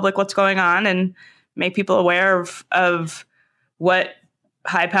tell the public what's going on and make people aware of what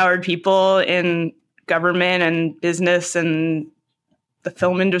high-powered people in government and business and the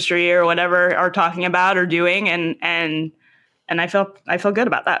film industry or whatever are talking about or doing, and I feel good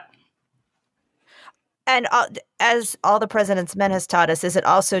about that. And as All the President's Men has taught us, is it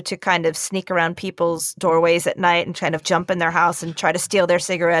also to kind of sneak around people's doorways at night and kind of jump in their house and try to steal their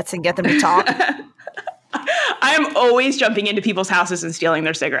cigarettes and get them to talk? I'm always jumping into people's houses and stealing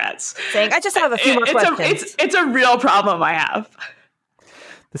their cigarettes. Saying, I just have a few more questions. It's a real problem I have.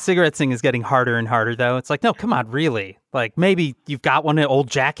 The cigarette thing is getting harder and harder, though. It's like, no, come on, really? Like, maybe you've got one in an old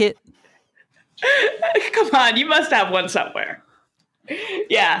jacket? Come on, you must have one somewhere.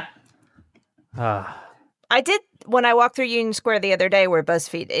 Yeah. I did, when I walked through Union Square the other day where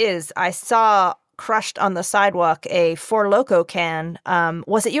BuzzFeed is, I saw crushed on the sidewalk a Four Loko can.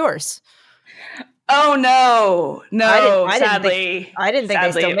 Was it yours? Oh, no. Sadly. I didn't think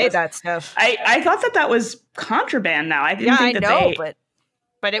they still made that stuff. I thought that was contraband now. I didn't think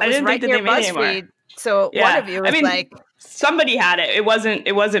but it was right near BuzzFeed. So one of you was like, somebody had it. It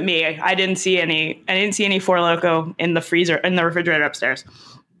wasn't me. I didn't see any Four Loko in the refrigerator upstairs.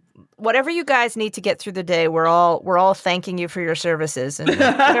 Whatever you guys need to get through the day, we're all thanking you for your services and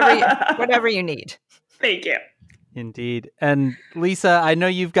whatever you need. Thank you. Indeed. And Lisa, I know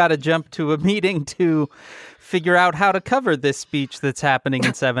you've got to jump to a meeting to figure out how to cover this speech that's happening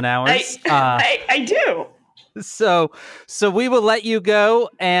in 7 hours. I do. So we will let you go,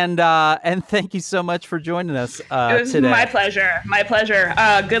 and thank you so much for joining us it was today. My pleasure. My pleasure.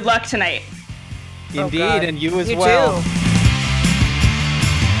 Good luck tonight. Indeed, and you as well. Too.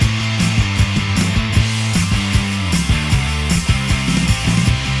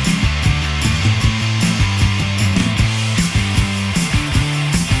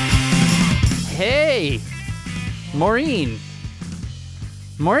 Hey, Maureen.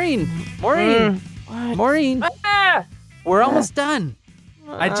 We're almost done.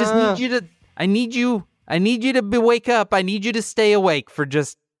 I just need you to wake up. I need you to stay awake for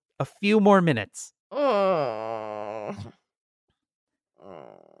just a few more minutes. Come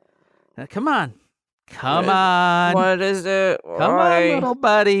on. What is it? Come on, little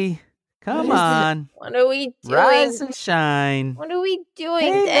buddy. Come on. What are we doing? Rise and shine. What are we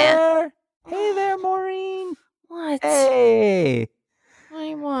doing, Hey Dan? there. Hey there, Maureen. What? Hey.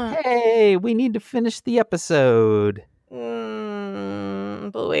 I want Hey, we need to finish the episode.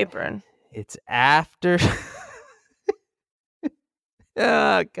 Blue Apron. It's after.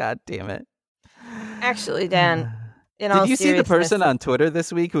 Oh, God damn it. Actually, Dan, did you see the person on Twitter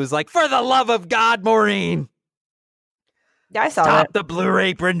this week who was like, for the love of God, Maureen, Yeah, I saw stop that. the Blue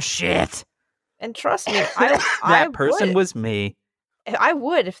Apron shit. And trust me, That person was me. I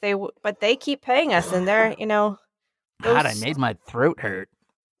would if they would, but they keep paying us, and they're, God, I made my throat hurt.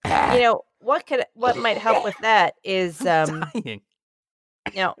 What might help with that is Dying.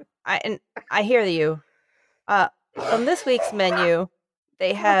 I hear you. On this week's menu,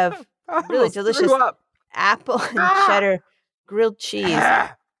 they have really delicious apple and cheddar grilled cheese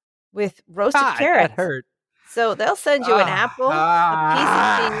with roasted carrots. That hurt. So they'll send you an apple,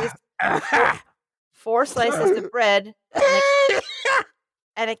 a piece of cheese, 4 slices of bread,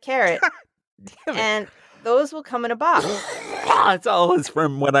 and a carrot. And those will come in a box. It's all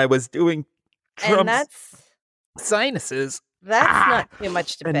from when I was doing And Trump's sinuses. that's not too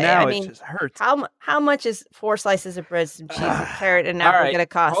much to And pay. now I mean, it just hurts. how much is 4 slices of bread, some cheese, a carrot, and an apple going to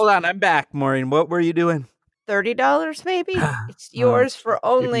cost? Hold on, I'm back, Maureen. What were you doing? $30 maybe? It's yours for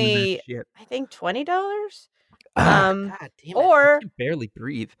only, I think, $20. God damn it. or- I can barely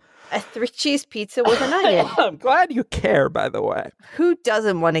breathe. A 3-cheese pizza with an onion. I'm glad you care, by the way. Who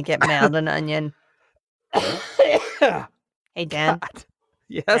doesn't want to get mailed an onion? Hey, Dan. God.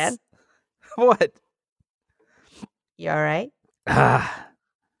 Yes. Dan? What? You all right?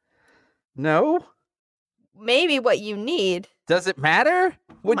 No. Maybe what you need. Does it matter?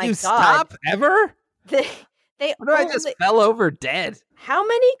 Would my you God. stop ever? They What if I just fell over dead? How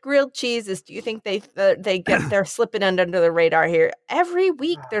many grilled cheeses do you think they get? They're slipping under the radar here. Every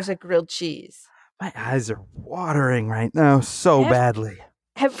week there's a grilled cheese. My eyes are watering right now so badly.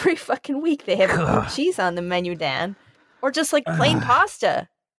 Every fucking week they have grilled cheese on the menu, Dan, or just like plain pasta.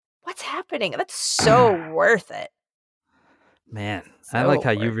 What's happening? That's so worth it. Man, I So like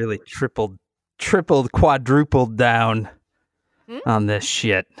how you worth really tripled, quadrupled down Hmm? on this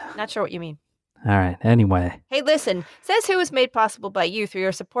shit. Not sure what you mean. All right. Anyway. Hey, listen, Says Who is made possible by you through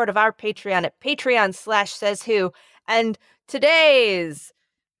your support of our Patreon at patreon.com/sayswho. And today's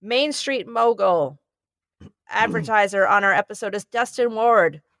Main Street mogul advertiser on our episode is Dustin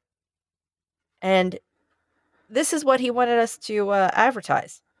Ward. And this is what he wanted us to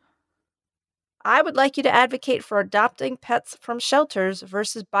advertise. I would like you to advocate for adopting pets from shelters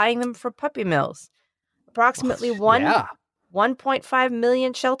versus buying them from puppy mills. Approximately 1.5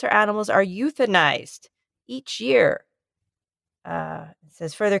 million shelter animals are euthanized each year. It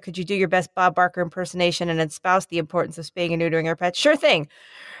says, further, could you do your best Bob Barker impersonation and espouse the importance of spaying and neutering our pets? Sure thing.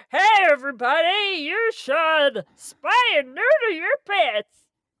 Hey, everybody, you should spay and neuter your pets.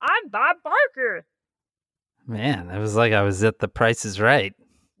 I'm Bob Barker. Man, it was like I was at The Price is Right.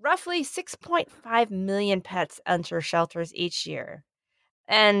 Roughly 6.5 million pets enter shelters each year.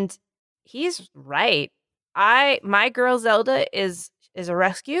 And he's right. My girl Zelda is a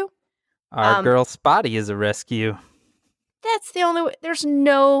rescue. Our girl Spotty is a rescue. That's the only way. There's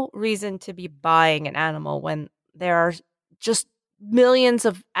no reason to be buying an animal when there are just millions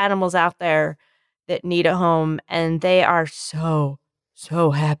of animals out there that need a home, and they are so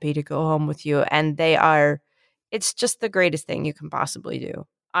happy to go home with you. And it's just the greatest thing you can possibly do.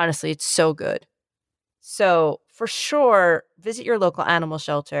 Honestly, it's so good. So for sure, visit your local animal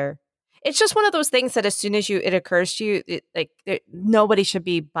shelter. It's just one of those things that as soon as it occurs to you, nobody should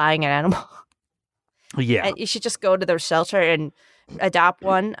be buying an animal. Yeah. And you should just go to their shelter and adopt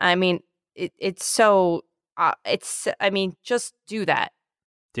one. I mean, just do that.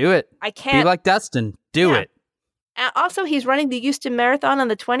 Do it. I can't. Be like Dustin. Do it. Also, he's running the Houston Marathon on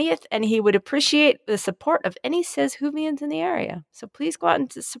the 20th, and he would appreciate the support of any Says Whovians in the area. So please go out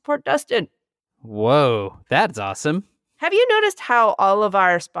and support Dustin. Whoa, that's awesome. Have you noticed how all of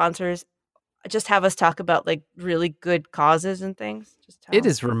our sponsors just have us talk about like really good causes and things? It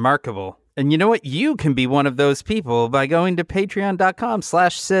is remarkable. And you know what? You can be one of those people by going to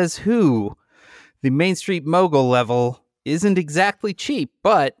patreon.com/sayswho. The Main Street Mogul level isn't exactly cheap,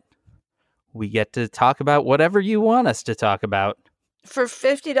 but we get to talk about whatever you want us to talk about. For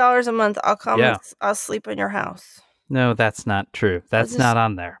 $50 a month, I'll come. Yeah. I'll sleep in your house. No, that's not true. That's not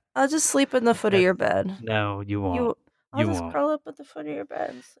on there. I'll just sleep in the foot of your bed. No, you won't. I'll just curl up at the foot of your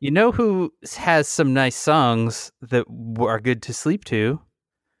bed. You know who has some nice songs that are good to sleep to?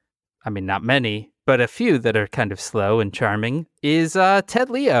 I mean, not many, but a few that are kind of slow and charming is Ted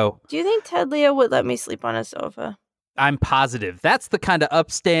Leo. Do you think Ted Leo would let me sleep on a sofa? I'm positive. That's the kind of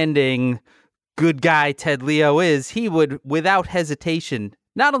upstanding good guy Ted Leo is. He would, without hesitation,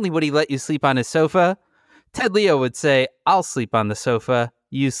 not only would he let you sleep on his sofa, Ted Leo would say, I'll sleep on the sofa,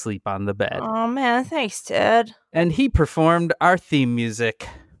 you sleep on the bed. Oh, man, thanks, Ted. And he performed our theme music.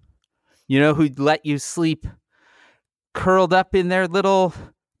 You know who'd let you sleep curled up in their little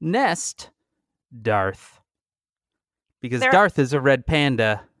nest? Darth. Because Darth is a red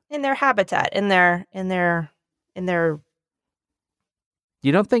panda. In their habitat, in their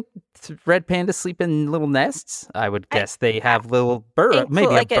You don't think red pandas sleep in little nests? I would guess they have little burrow, maybe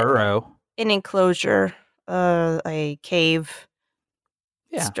like a burrow. An enclosure, a cave.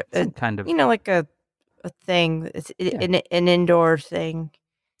 Yeah, kind of. Like a thing. It's an indoor thing.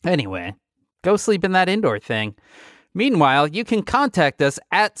 Anyway, go sleep in that indoor thing. Meanwhile, you can contact us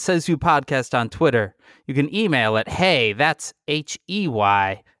at Says Who Podcast on Twitter. You can email at hey, that's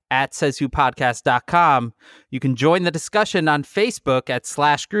HEY, at sayswhopodcast.com. You can join the discussion on Facebook at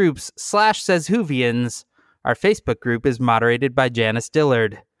 /groups/sayswhovians. Our Facebook group is moderated by Janice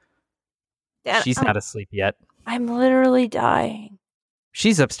Dillard. She's not asleep yet. I'm literally dying.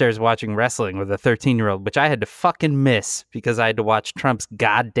 She's upstairs watching wrestling with a 13-year-old, which I had to fucking miss because I had to watch Trump's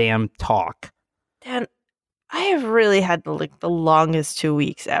goddamn talk. Dan, I have really had the longest 2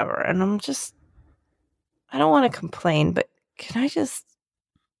 weeks ever, and I don't want to complain, but can I just...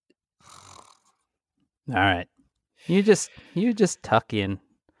 All right. You just tuck in.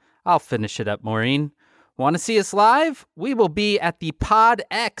 I'll finish it up, Maureen. Want to see us live? We will be at the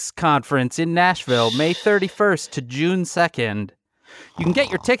PodX conference in Nashville, May 31st to June 2nd. You can get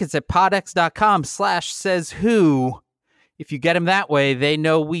your tickets at podx.com/sayswho. If you get them that way, they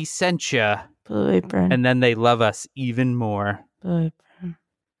know we sent you. Blue Apron. And then they love us even more. Blue Apron.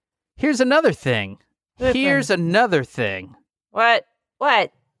 Here's another thing. What?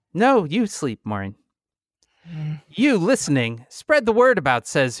 No, you sleep, Maureen. You listening, spread the word about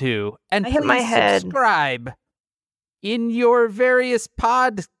Says Who, and please subscribe in your various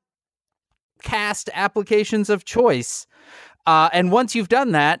podcast applications of choice. And once you've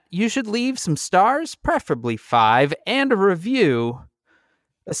done that, you should leave some stars, preferably 5, and a review,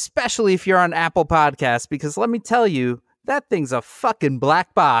 especially if you're on Apple Podcasts, because let me tell you, that thing's a fucking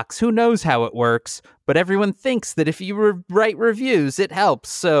black box. Who knows how it works? But everyone thinks that if you write reviews, it helps.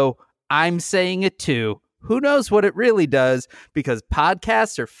 So I'm saying it too. Who knows what it really does? Because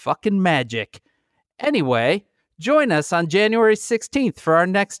podcasts are fucking magic. Anyway, join us on January 16th for our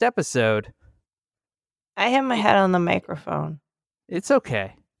next episode. I have my head on the microphone. It's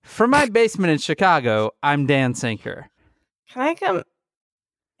okay. From my basement in Chicago, I'm Dan Sinker. Can I come?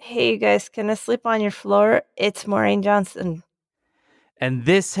 Hey, you guys, can I sleep on your floor? It's Maureen Johnson. And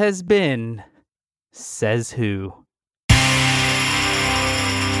this has been Says Who.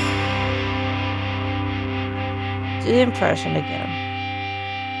 Do the impression again.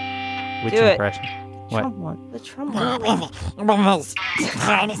 Which Do it. impression? What? Trump one. The Trump one.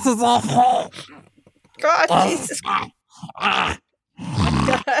 God, Jesus.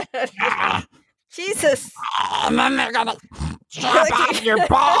 Jesus. And then they're gonna chop off your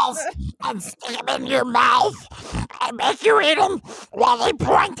balls and stick them in your mouth and make you eat them while they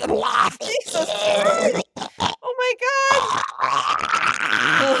point and laugh. Jesus. Oh my God.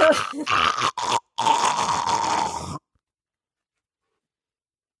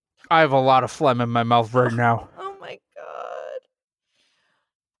 I have a lot of phlegm in my mouth right now. Oh my God.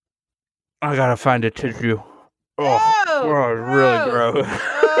 I gotta find a tissue. Oh, really gross.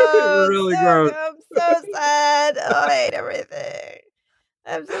 Oh, Really so- gross. I'm so sad. Oh, I hate everything.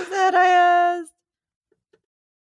 I'm so sad I asked.